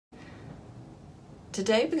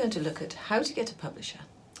Today we're going to look at how to get a publisher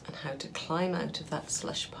and how to climb out of that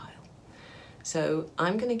slush pile. So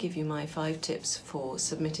I'm going to give you my 5 tips for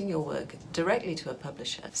submitting your work directly to a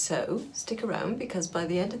publisher. So stick around, because by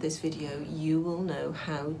the end of this video you will know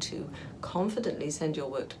how to confidently send your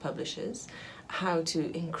work to publishers, how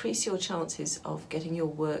to increase your chances of getting your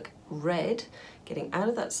work read, getting out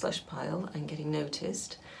of that slush pile and getting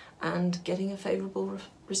noticed, and getting a favourable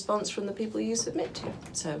response from the people you submit to.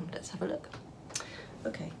 So let's have a look.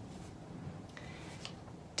 Okay.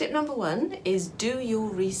 Tip number 1 is do your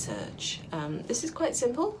research. This is quite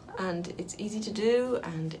simple and it's easy to do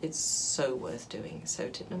and it's so worth doing. So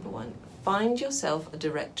tip number 1, find yourself a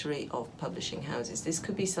directory of publishing houses. This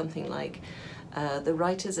could be something like the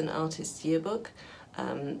Writers and Artists Yearbook.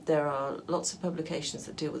 There are lots of publications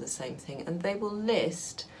that deal with the same thing, and they will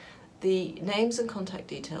list the names and contact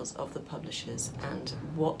details of the publishers and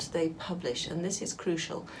what they publish, and this is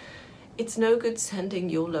crucial. It's no good sending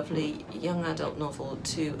your lovely young adult novel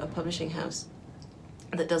to a publishing house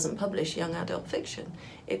that doesn't publish young adult fiction.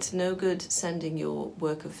 It's no good sending your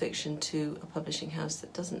work of fiction to a publishing house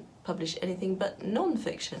that doesn't publish anything but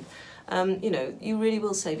non-fiction. You really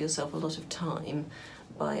will save yourself a lot of time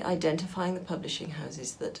by identifying the publishing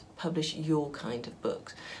houses that publish your kind of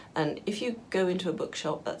books. And if you go into a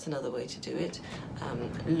bookshop, that's another way to do it.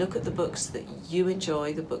 Look at the books that you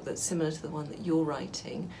enjoy, the book that's similar to the one that you're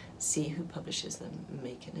writing, see who publishes them,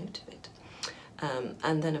 make a note of it.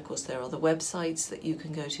 And then of course there are the websites that you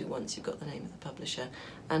can go to once you've got the name of the publisher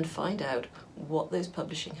and find out what those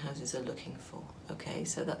publishing houses are looking for. Okay,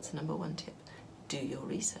 so that's number 1 tip. Do your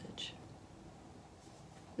research.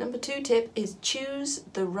 Number 2 tip is choose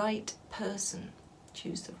the right person.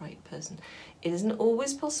 Choose the right person. It isn't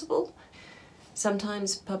always possible.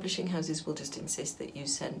 Sometimes publishing houses will just insist that you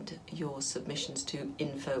send your submissions to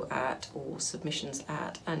info@ or submissions@,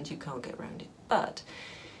 and you can't get around it. But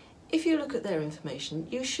if you look at their information,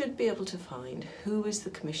 you should be able to find who is the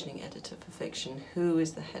commissioning editor for fiction, who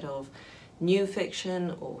is the head of new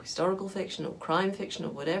fiction or historical fiction or crime fiction or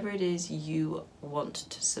whatever it is you want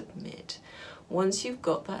to submit. Once you've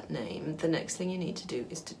got that name, the next thing you need to do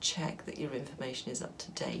is to check that your information is up to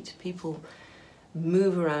date. People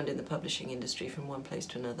move around in the publishing industry from one place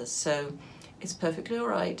to another, so it's perfectly all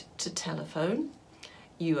right to telephone.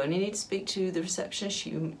 You only need to speak to the receptionist.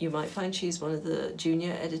 You might find she's one of the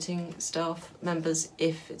junior editing staff members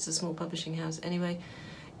if it's a small publishing house anyway.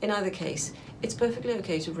 In either case, it's perfectly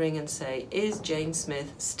okay to ring and say, is Jane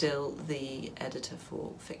Smith still the editor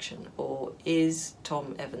for fiction? Or is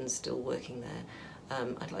Tom Evans still working there?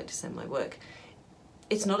 I'd like to send my work.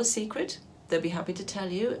 It's not a secret. They'll be happy to tell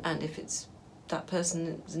you, and if it's that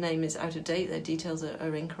person's name is out of date, their details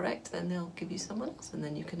are incorrect, then they'll give you someone else and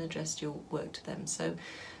then you can address your work to them. So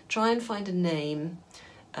try and find a name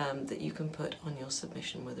that you can put on your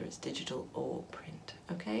submission, whether it's digital or print.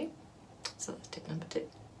 Okay, so that's tip number 2.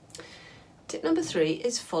 Tip number 3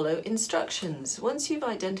 is follow instructions. Once you've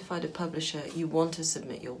identified a publisher you want to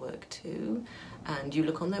submit your work to, and you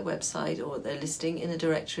look on their website or their listing in a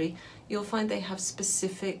directory, you'll find they have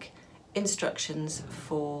specific instructions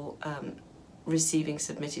for receiving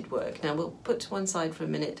submitted work. Now we'll put to one side for a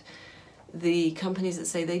minute the companies that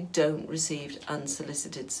say they don't receive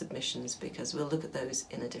unsolicited submissions, because we'll look at those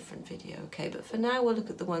in a different video, okay? But for now we'll look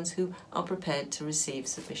at the ones who are prepared to receive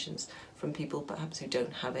submissions from people perhaps who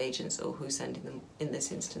don't have agents or who are sending them, in this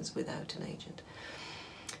instance, without an agent.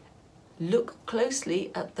 Look closely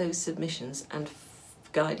at those submissions and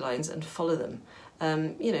guidelines and follow them.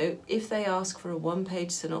 If they ask for a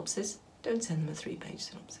 1-page synopsis, don't send them a 3-page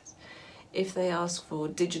synopsis. If they ask for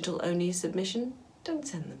digital-only submission, don't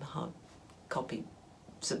send them a hard copy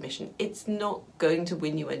submission. It's not going to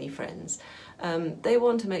win you any friends. They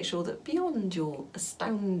want to make sure that beyond your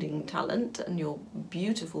astounding talent and your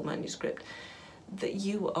beautiful manuscript, that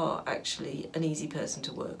you are actually an easy person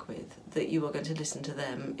to work with, that you are going to listen to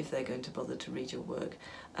them if they're going to bother to read your work.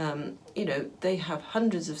 They have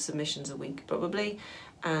hundreds of submissions a week probably,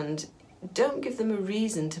 and don't give them a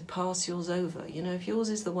reason to pass yours over. If yours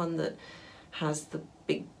is the one that has the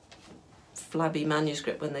big flabby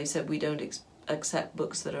manuscript when they said we don't accept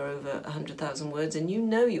books that are over 100,000 words, and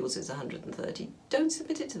yours is 130, don't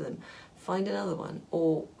submit it to them. Find another one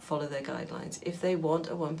or follow their guidelines. If they want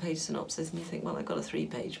a 1-page synopsis and you think, well, I've got a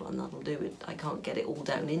 3-page one, that'll do it, I can't get it all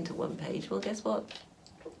down into 1 page, well, guess what?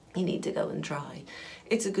 You need to go and try.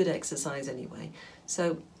 It's a good exercise anyway.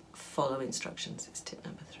 So follow instructions is tip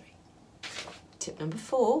number 3. Tip number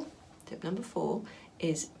 4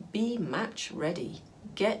 is be match ready.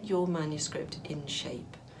 Get your manuscript in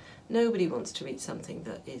shape. Nobody wants to read something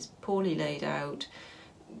that is poorly laid out,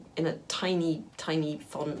 in a tiny, tiny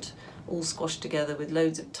font, all squashed together with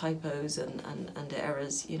loads of typos and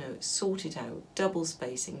errors. You know, sort it out, double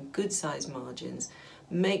spacing, good size margins,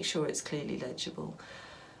 make sure it's clearly legible.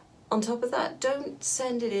 On top of that, don't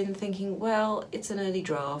send it in thinking, well, it's an early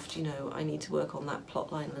draft, you know, I need to work on that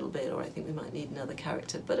plot line a little bit, or I think we might need another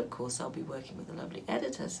character, but of course I'll be working with a lovely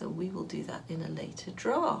editor, so we will do that in a later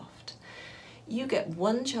draft. You get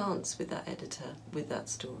one chance with that editor, with that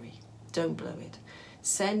story. Don't blow it.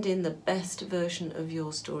 Send in the best version of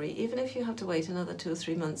your story, even if you have to wait another 2 or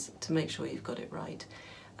 3 months to make sure you've got it right.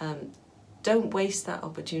 Don't waste that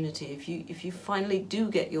opportunity. If you finally do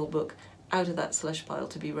get your book out of that slush pile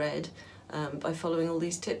to be read by following all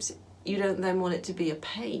these tips, you don't then want it to be a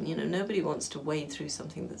pain. You know, nobody wants to wade through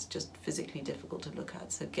something that's just physically difficult to look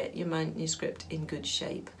at. So get your manuscript in good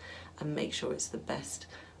shape and make sure it's the best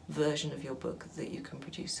version of your book that you can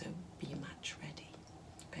produce, so be match ready.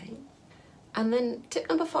 Okay? And then tip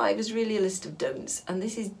number 5 is really a list of don'ts, and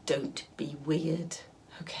this is don't be weird.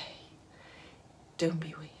 Okay, don't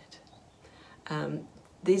be weird.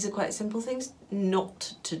 These are quite simple things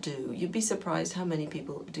not to do. You'd be surprised how many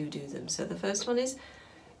people do them. So the first one is,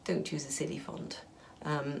 don't use a silly font.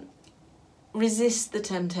 Resist the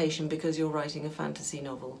temptation, because you're writing a fantasy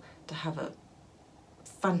novel, to have a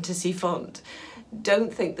fantasy font.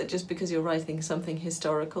 Don't think that just because you're writing something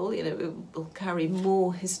historical, you know, it will carry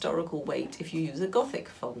more historical weight if you use a Gothic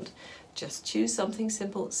font. Just choose something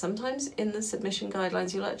simple. Sometimes in the submission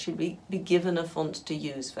guidelines you'll actually be given a font to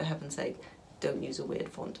use, for heaven's sake. Don't use a weird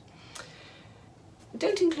font.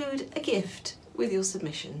 Don't include a gift with your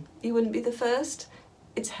submission. You wouldn't be the first.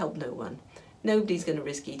 It's helped no one. Nobody's going to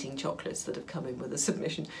risk eating chocolates that have come in with a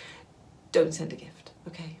submission. Don't send a gift,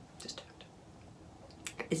 okay? Just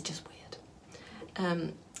don't. It's just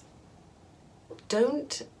weird.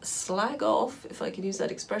 Don't slag off, if I can use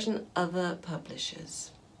that expression, other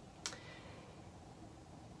publishers.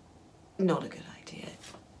 Not a good idea.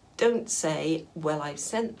 Don't say, well, I've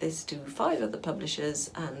sent this to 5 other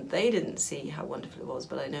publishers and they didn't see how wonderful it was,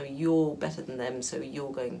 but I know you're better than them, so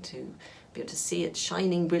you're going to be able to see its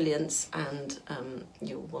shining brilliance, and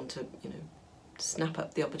you'll want to, you know, snap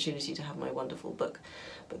up the opportunity to have my wonderful book.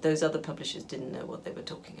 But those other publishers didn't know what they were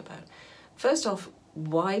talking about. First off,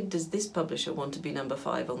 why does this publisher want to be number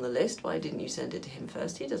 5 on the list? Why didn't you send it to him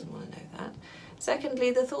first? He doesn't want to know that. Secondly,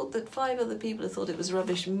 the thought that 5 other people have thought it was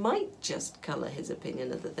rubbish might just colour his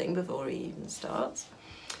opinion of the thing before he even starts.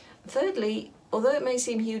 Thirdly, although it may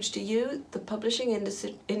seem huge to you, the publishing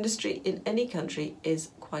industry in any country is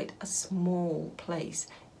quite a small place.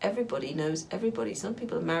 Everybody knows everybody. Some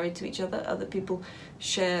people are married to each other, other people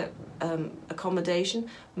share accommodation.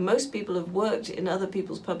 Most people have worked in other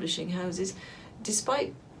people's publishing houses.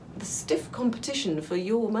 Despite the stiff competition for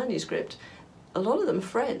your manuscript, a lot of them are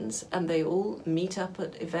friends, and they all meet up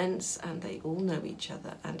at events and they all know each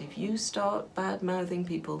other. And if you start bad-mouthing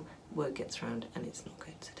people, word gets round and it's not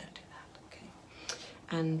good, so don't do that, okay?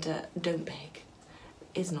 And don't beg.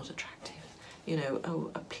 It's not attractive. You know,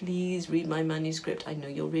 oh, please read my manuscript. I know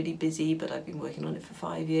you're really busy, but I've been working on it for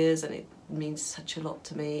 5 years and it means such a lot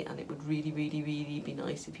to me, and it would really, really, really be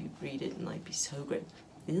nice if you'd read it, and I'd be so grateful.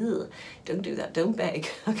 Ugh, don't do that. Don't beg,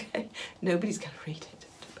 okay? Nobody's going to read it.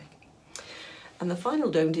 Don't beg. And the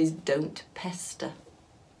final don't is don't pester.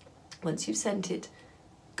 Once you've sent it,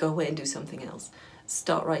 go away and do something else.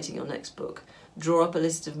 Start writing your next book. Draw up a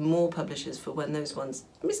list of more publishers for when those ones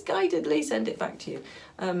misguidedly send it back to you.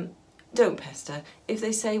 Don't pester. If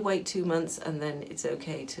they say wait 2 months and then it's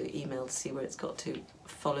okay to email to see where it's got to,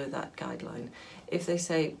 follow that guideline. If they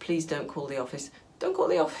say please don't call the office, don't call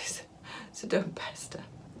the office. So don't pester,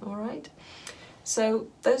 all right? So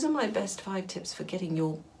those are my best 5 tips for getting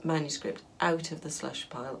your manuscript out of the slush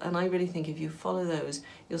pile, and I really think if you follow those,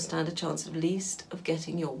 you'll stand a chance at least of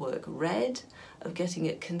getting your work read, of getting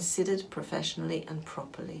it considered professionally and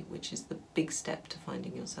properly, which is the big step to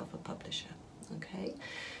finding yourself a publisher, okay?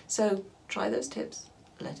 So try those tips,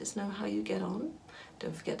 let us know how you get on.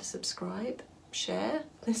 Don't forget to subscribe, share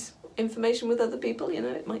this information with other people, you know,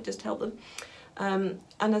 it might just help them. And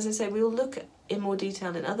as I say, we'll look in more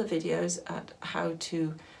detail in other videos at how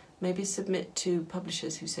to maybe submit to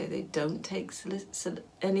publishers who say they don't take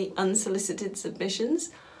any unsolicited submissions,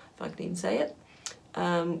 if I can even say it.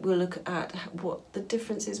 We'll look at what the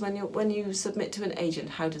difference is when you submit to an agent.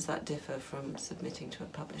 How does that differ from submitting to a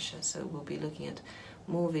publisher? So we'll be looking at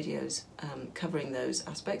more videos covering those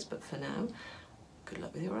aspects, but for now, good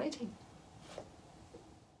luck with your writing.